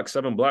 6 blocks,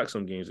 7 blocks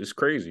some games. It's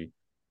crazy.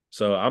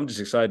 So I'm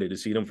just excited to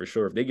see them for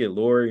sure. If they get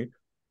Laurie,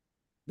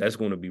 that's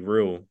going to be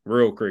real,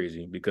 real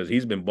crazy because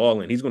he's been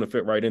balling. He's going to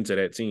fit right into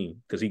that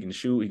team because he can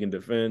shoot, he can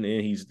defend,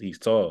 and he's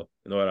tall.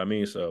 You know what I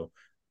mean? So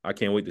I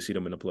can't wait to see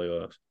them in the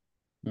playoffs.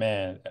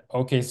 Man,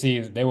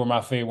 OKC, they were one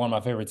of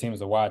my favorite teams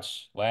to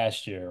watch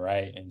last year,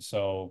 right? And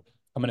so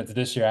coming into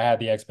this year, I had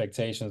the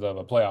expectations of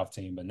a playoff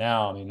team, but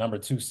now, I mean, number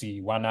two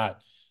seed, why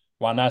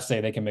not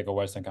say they can make a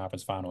Western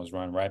Conference Finals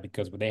run, right?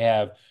 Because they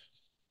have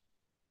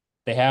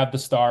the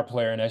star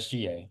player in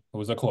SGA,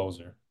 who is a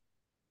closer.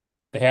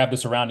 They have the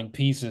surrounding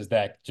pieces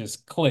that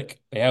just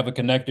click. They have a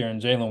connector in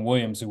Jalen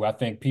Williams, who I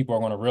think people are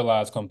going to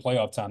realize come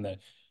playoff time that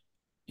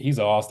he's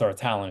an all-star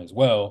talent as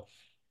well.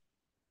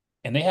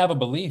 And they have a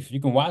belief. You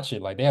can watch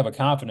it. Like they have a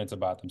confidence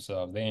about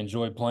themselves. They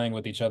enjoy playing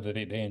with each other.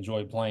 They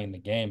enjoy playing the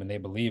game and they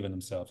believe in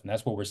themselves. And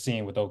that's what we're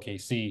seeing with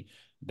OKC.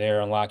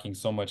 They're unlocking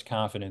so much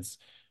confidence.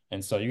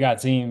 And so you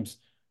got teams.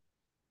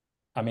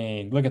 I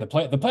mean, look at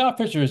the playoff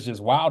picture is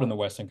just wild in the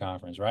Western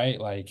Conference, right?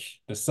 Like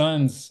the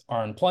Suns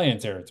are in playing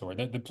territory.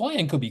 The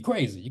playing could be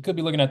crazy. You could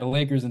be looking at the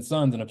Lakers and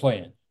Suns in the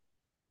playing.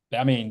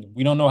 I mean,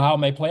 we don't know how it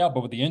may play out,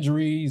 but with the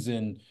injuries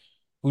and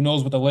who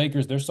knows with the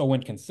Lakers, they're so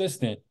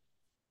inconsistent.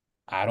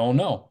 I don't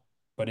know,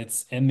 but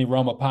it's in the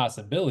realm of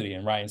possibility.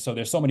 And right. And so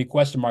there's so many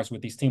question marks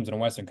with these teams in the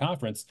Western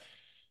Conference.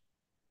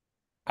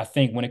 I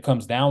think when it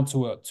comes down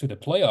to the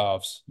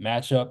playoffs,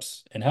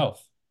 matchups and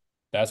health,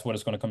 that's what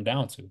it's going to come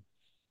down to.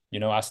 You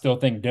know, I still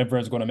think Denver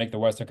is going to make the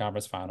Western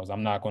Conference Finals.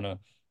 I'm not going to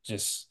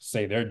just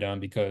say they're done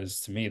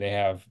because to me they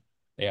have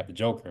the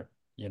Joker.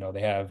 You know,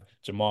 they have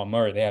Jamal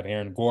Murray, they have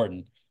Aaron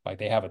Gordon, like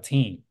they have a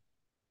team.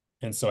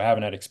 And so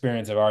having that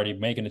experience of already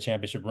making the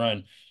championship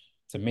run,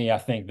 to me, I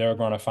think they're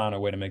going to find a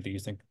way to make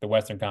the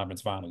Western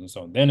Conference Finals. And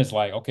so then it's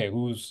like, okay,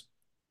 who's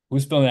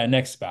filling that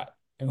next spot?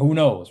 And who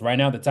knows? Right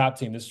now, the top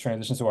team. This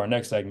transitions to our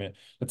next segment.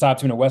 The top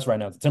team in the West right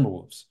now is the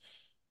Timberwolves.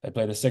 They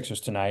play the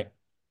Sixers tonight.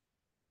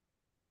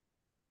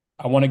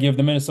 I want to give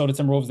the Minnesota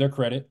Timberwolves their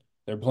credit.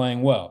 They're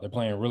playing well. They're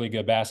playing really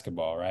good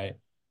basketball, right?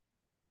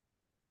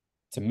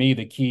 To me,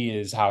 the key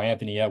is how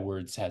Anthony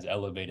Edwards has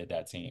elevated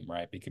that team,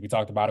 right? Because we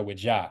talked about it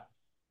with Ja.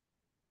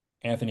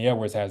 Anthony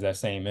Edwards has that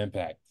same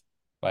impact.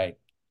 Like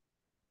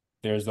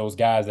there's those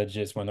guys that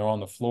just when they're on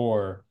the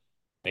floor,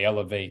 they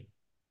elevate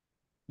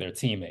their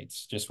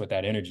teammates just with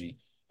that energy.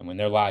 And when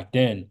they're locked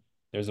in,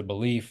 there's a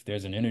belief,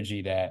 there's an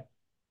energy that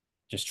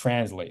just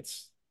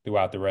translates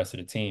throughout the rest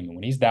of the team. And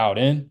when he's dialed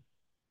in,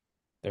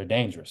 they're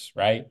dangerous,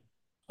 right?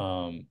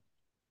 Um,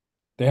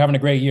 they're having a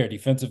great year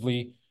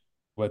defensively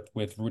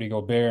with Rudy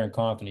Gobert and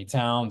Karl Anthony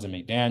Towns and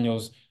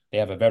McDaniels. They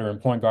have a veteran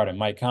point guard and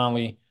Mike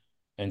Conley.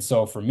 And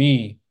so for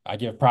me, I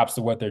give props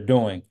to what they're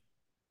doing.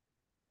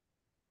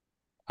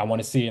 I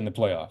want to see it in the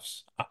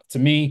playoffs. To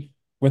me,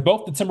 with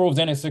both the Timberwolves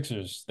and the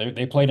Sixers,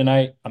 they play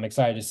tonight. I'm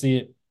excited to see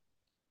it.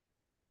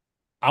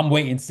 I'm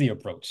waiting to see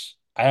approach.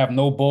 I have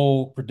no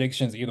bold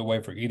predictions either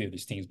way for either of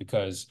these teams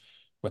because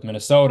with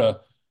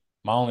Minnesota,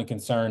 my only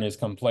concern is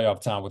come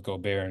playoff time with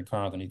Gobert and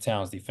Karl Anthony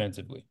Towns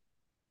defensively.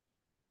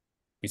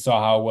 We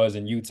saw how it was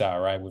in Utah,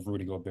 right, with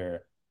Rudy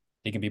Gobert.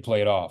 He can be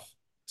played off.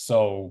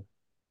 So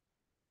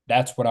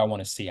that's what I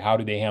want to see. How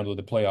do they handle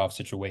the playoff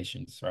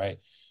situations, right?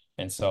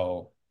 And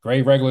so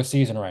great regular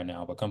season right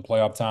now, but come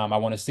playoff time, I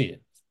want to see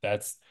it.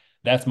 That's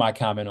that's my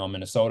comment on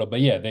Minnesota. But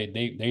yeah,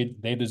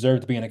 they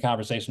deserve to be in the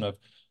conversation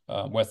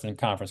of Western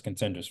Conference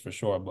contenders for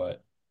sure.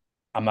 But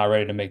I'm not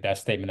ready to make that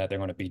statement that they're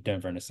going to beat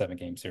Denver in a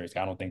 7-game series.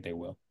 I don't think they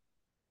will.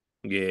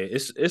 Yeah,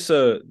 it's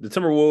the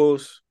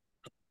Timberwolves.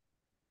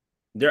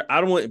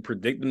 I don't want to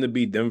predict them to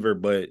beat Denver,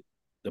 but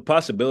the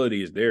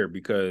possibility is there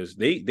because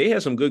they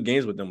had some good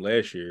games with them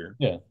last year.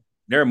 Yeah,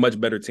 They're a much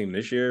better team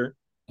this year.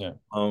 yeah,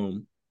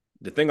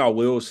 The thing I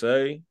will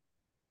say,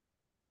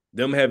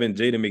 them having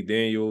Jaden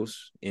McDaniels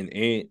and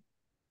Ant,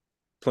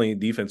 playing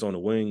defense on the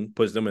wing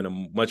puts them in a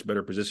much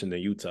better position than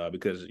Utah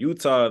because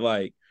Utah,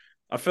 like,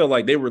 I felt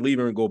like they were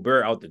leaving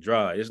Gobert out to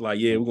dry. It's like,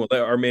 yeah, we're gonna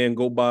let our man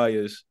go by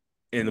us,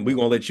 and we're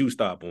gonna let you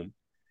stop him.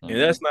 And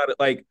that's not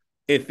like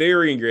in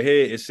theory in your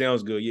head, it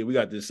sounds good. Yeah, we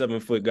got this 7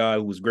 foot guy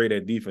who's great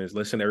at defense.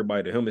 Let's send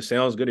everybody to him. It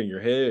sounds good in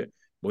your head.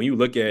 But when you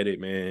look at it,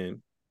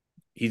 man,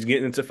 he's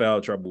getting into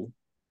foul trouble.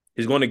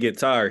 He's going to get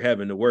tired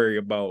having to worry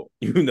about,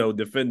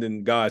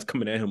 defending guys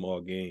coming at him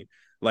all game.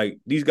 Like,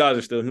 these guys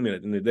are still human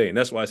at the end of the day, and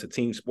that's why it's a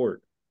team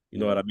sport. You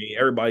know what I mean?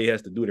 Everybody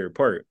has to do their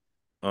part.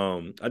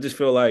 I just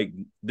feel like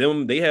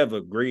they have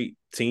a great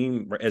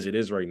team as it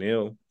is right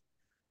now.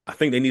 I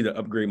think they need to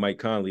upgrade Mike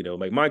Conley, though.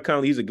 Like, Mike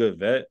Conley, he's a good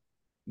vet,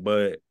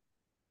 but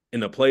in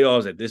the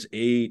playoffs at this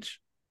age,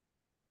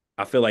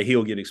 I feel like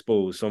he'll get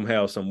exposed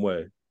somehow, some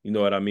way. You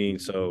know what I mean?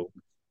 So I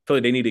feel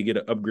like they need to get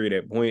an upgrade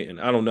at point, and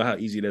I don't know how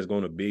easy that's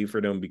going to be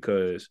for them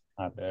because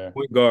Not there.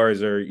 point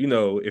guards are,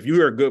 if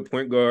you're a good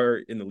point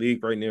guard in the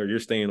league right now, you're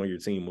staying on your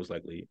team most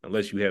likely,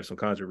 unless you have some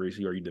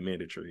controversy or you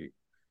demand a trade.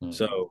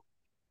 So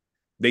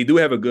they do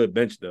have a good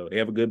bench, though. They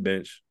have a good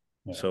bench.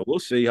 Yeah. So we'll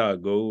see how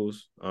it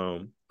goes.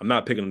 I'm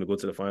not picking them to go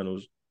to the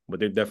finals, but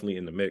they're definitely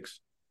in the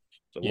mix.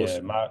 So we'll see.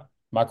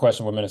 My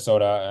question with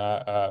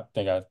Minnesota, I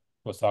think I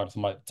was talking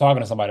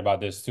to somebody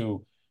about this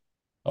too.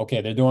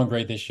 Okay, they're doing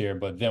great this year,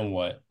 but then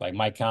what? Like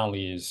Mike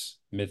Conley is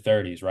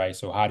mid-30s, right?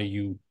 So how do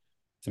you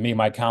to me,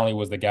 Mike Conley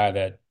was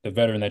the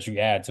veteran that you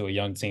add to a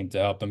young team to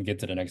help them get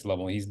to the next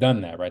level. And he's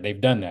done that, right? They've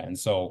done that. And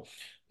so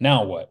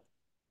now what?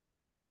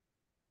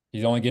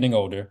 He's only getting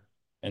older.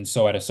 And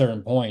so at a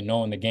certain point,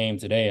 knowing the game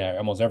today,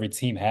 almost every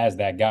team has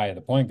that guy at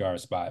the point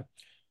guard spot.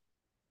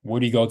 Where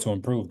do you go to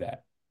improve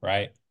that,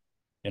 right?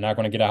 You're not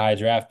going to get a high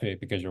draft pick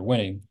because you're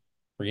winning.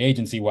 Free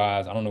agency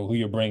wise, I don't know who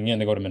you're bringing in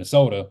to go to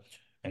Minnesota.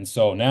 And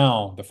so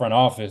now the front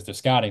office, the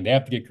scouting, they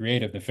have to get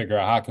creative to figure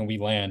out how can we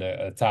land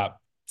a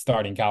top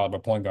starting caliber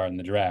point guard in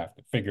the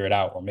draft, figure it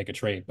out or make a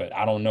trade. But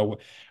I don't know.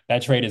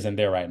 That trade isn't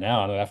there right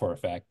now. I know that for a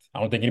fact. I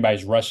don't think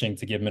anybody's rushing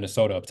to give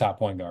Minnesota a top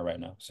point guard right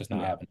now. It's just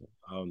not happening.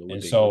 I don't know what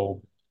And they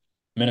so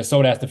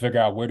Minnesota has to figure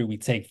out where do we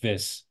take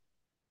this?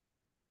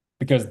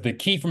 Because the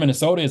key for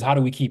Minnesota is how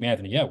do we keep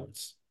Anthony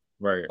Edwards?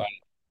 right. Like,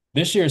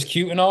 this year is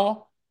cute and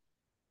all,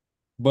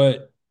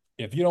 but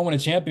if you don't win a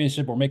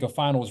championship or make a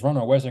finals run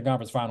or a Western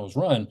Conference finals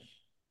run,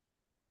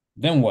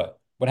 then what?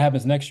 What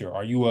happens next year?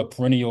 Are you a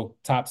perennial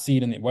top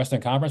seed in the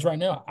Western Conference right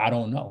now? I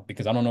don't know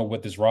because I don't know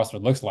what this roster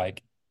looks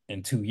like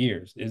in 2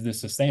 years. Is this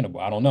sustainable?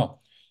 I don't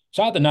know.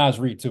 Shout out to Naz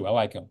Reid too. I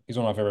like him. He's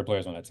one of my favorite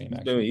players on that team.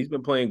 He's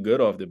been playing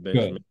good off the bench,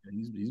 Good.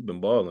 man. He's been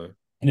balling.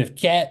 And if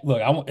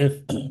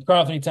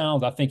Karl Anthony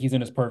Towns, I think he's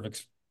in his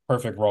perfect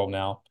role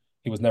now.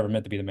 He was never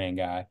meant to be the main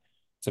guy.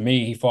 To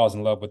me, he falls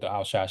in love with the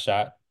outshot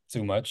shot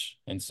too much.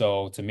 And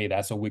so to me,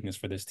 that's a weakness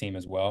for this team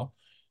as well.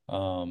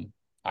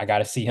 I got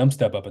to see him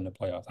step up in the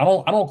playoffs. I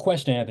don't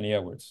question Anthony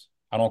Edwards.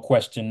 I don't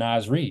question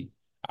Naz Reid.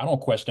 I don't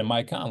question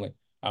Mike Conley.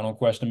 I don't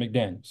question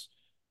McDaniels.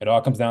 It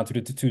all comes down to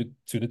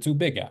the two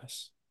big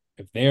guys.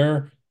 If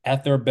they're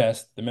at their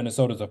best, the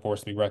Minnesotas are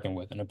forced to be reckoned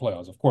with in the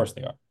playoffs. Of course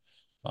they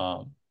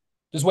are.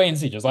 Just wait and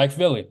see. Just like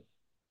Philly,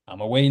 I'm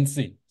gonna wait and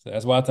see. So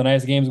that's why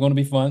tonight's game is going to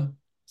be fun.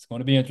 It's going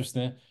to be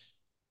interesting.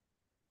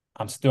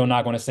 I'm still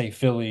not going to say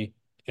Philly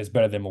is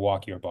better than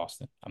Milwaukee or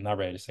Boston. I'm not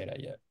ready to say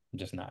that yet. I'm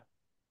just not.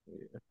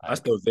 Yeah. I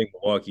still think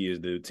Milwaukee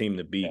is the team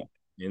to beat.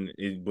 Yeah.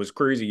 And what's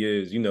crazy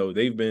is,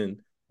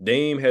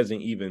 Dame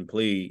hasn't even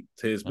played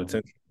to his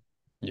potential.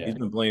 Yeah. He's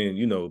been playing,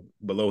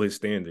 below his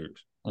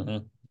standards.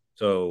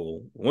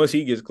 So once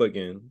he gets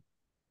clicking,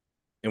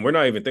 and we're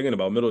not even thinking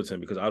about Middleton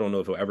because I don't know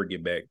if he'll ever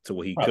get back to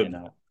what he could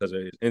because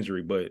of his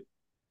injury, but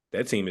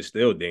that team is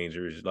still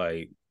dangerous.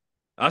 Like,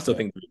 I still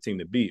think they're the team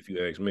to beat, if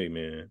you ask me,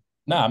 man.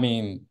 No, I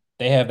mean,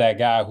 they have that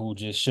guy who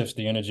just shifts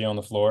the energy on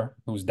the floor,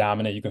 who's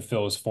dominant. You can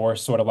feel his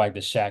force, sort of like the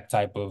Shaq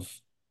type of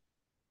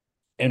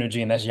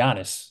energy, and that's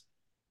Giannis.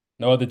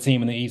 No other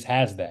team in the East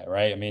has that,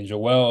 right? I mean,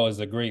 Joel is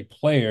a great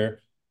player,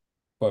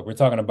 but we're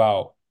talking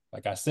about,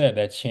 like I said,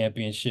 that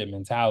championship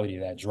mentality,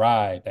 that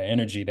drive, that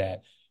energy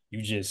that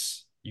you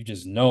just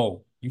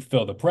know, you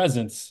feel the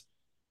presence.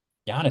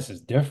 Giannis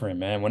is different,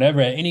 man.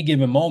 Whenever at any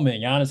given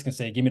moment, Giannis can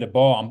say, give me the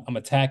ball, I'm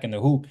attacking the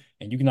hoop,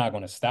 and you're not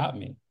going to stop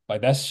me. Like,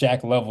 that's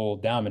Shaq level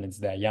dominance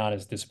that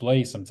Giannis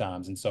displays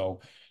sometimes. And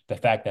so the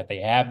fact that they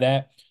have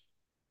that,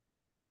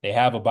 they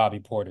have a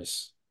Bobby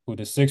Portis, who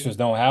the Sixers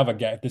don't have a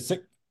guy.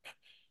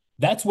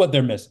 That's what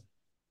they're missing.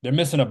 They're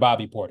missing a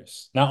Bobby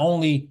Portis. Not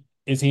only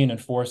is he an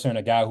enforcer and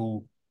a guy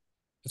who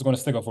is going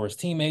to stick up for his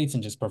teammates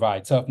and just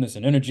provide toughness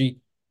and energy,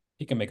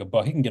 he can make a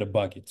bucket. He can get a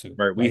bucket too.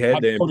 Right. We had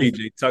that in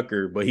PJ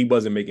Tucker, but he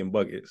wasn't making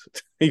buckets.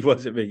 He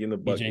wasn't making the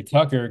bucket. PJ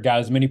Tucker got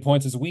as many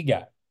points as we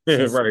got.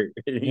 Right.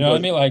 You know what I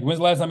mean? Like, when's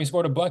the last time he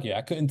scored a bucket?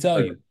 I couldn't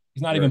tell you.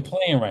 He's not even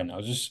playing right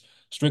now. Just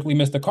strictly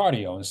missed the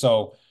cardio. And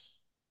so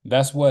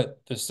that's what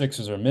the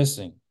Sixers are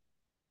missing,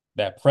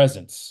 that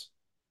presence,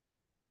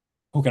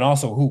 who can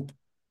also hoop.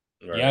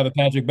 Right. You have a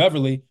Patrick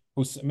Beverly,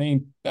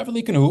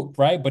 Beverly can hoop,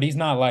 right? But he's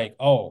not like,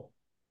 oh,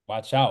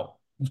 watch out.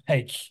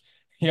 Like,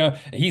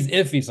 he's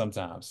iffy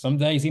sometimes. Some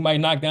days he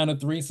might knock down a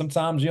three.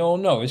 Sometimes you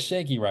don't know. It's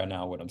shaky right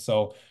now with him.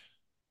 So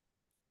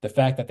the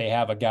fact that they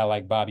have a guy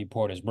like Bobby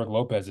Portis, Brook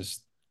Lopez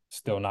is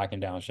still knocking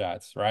down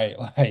shots, right?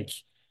 Like,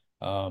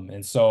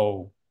 and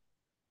so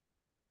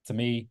to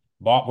me,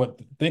 what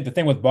the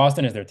thing with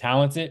Boston is they're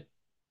talented.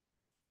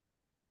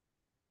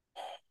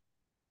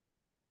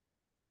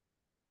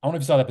 I don't know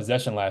if you saw that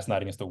possession last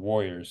night against the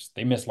Warriors.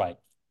 They missed like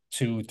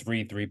 2,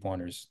 3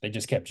 3-pointers. They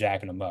just kept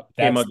jacking them up.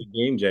 Came out the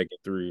game jacket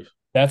threes.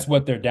 That's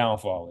what their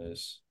downfall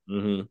is.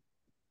 Mm-hmm.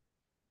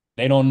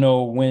 They don't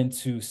know when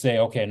to say,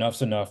 okay,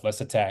 enough's enough.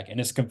 Let's attack. And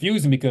it's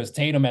confusing because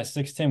Tatum at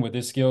 6'10" with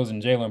his skills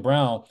and Jaylen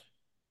Brown,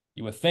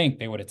 you would think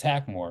they would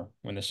attack more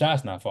when the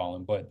shot's not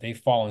falling, but they've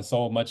fallen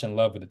so much in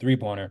love with the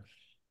three-pointer.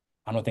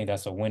 I don't think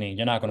that's a winning.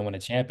 You're not going to win a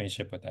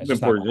championship with that. It's Even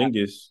just not going to happen.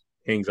 Porzingis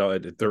hangs out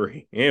at the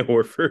three and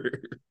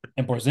Horford.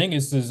 And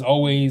Porzingis is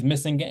always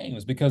missing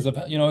games because of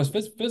his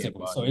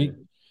physically. So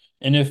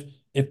and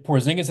if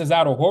Porzingis is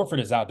out or Horford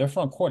is out, their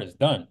front court is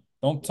done.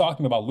 Don't talk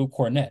to me about Luke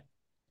Cornett.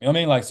 You know what I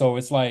mean? Like, so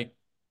it's like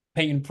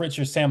Peyton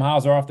Pritchard, Sam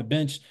Hauser off the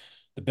bench.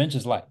 The bench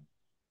is light.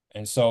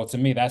 And so to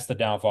me, that's the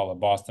downfall of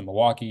Boston.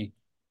 Milwaukee,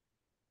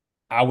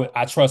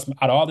 I trust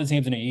out of all the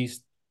teams in the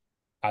East,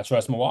 I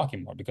trust Milwaukee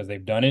more because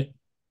they've done it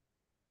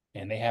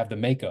and they have the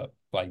makeup.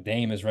 Like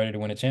Dame is ready to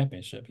win a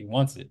championship. He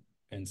wants it.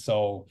 And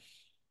so,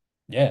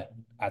 yeah,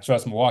 I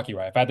trust Milwaukee,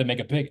 right? If I had to make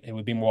a pick, it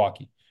would be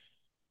Milwaukee.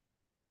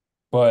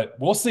 But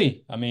we'll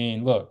see. I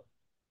mean, look,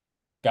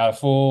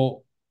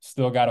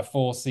 still got a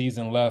full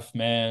season left,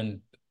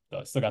 man.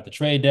 Still got the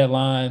trade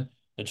deadline.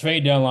 The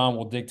trade deadline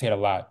will dictate a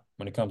lot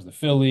when it comes to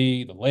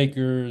Philly, the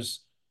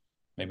Lakers,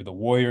 maybe the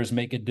Warriors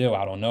make a deal.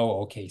 I don't know,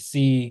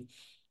 OKC.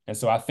 And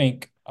so I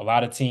think a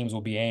lot of teams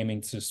will be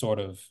aiming to sort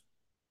of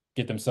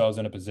get themselves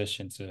in a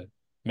position to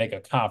make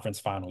a conference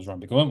finals run.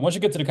 Because once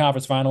you get to the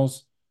conference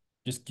finals,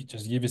 just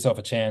give yourself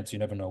a chance. You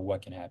never know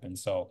what can happen.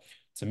 So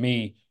to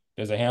me,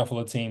 there's a handful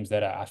of teams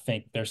that I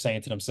think they're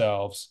saying to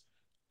themselves,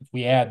 if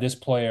we add this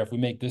player, if we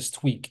make this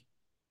tweak,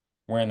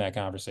 we're in that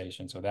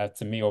conversation. So that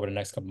to me over the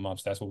next couple of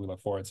months, that's what we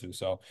look forward to.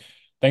 So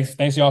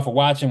thanks y'all for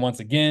watching once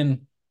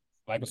again.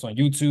 Like us on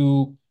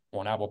YouTube,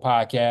 on Apple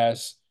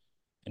Podcasts.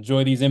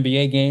 Enjoy these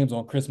NBA games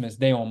on Christmas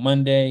Day on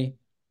Monday.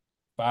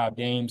 5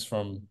 games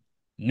from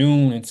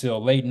noon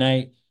until late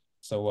night.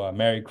 So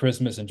Merry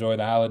Christmas. Enjoy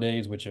the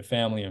holidays with your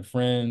family and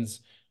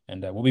friends.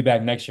 And we'll be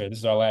back next year. This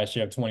is our last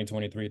year of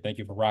 2023. Thank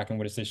you for rocking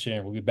with us this year.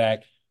 And we'll be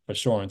back for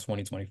sure in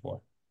 2024.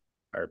 All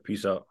right,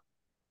 peace out.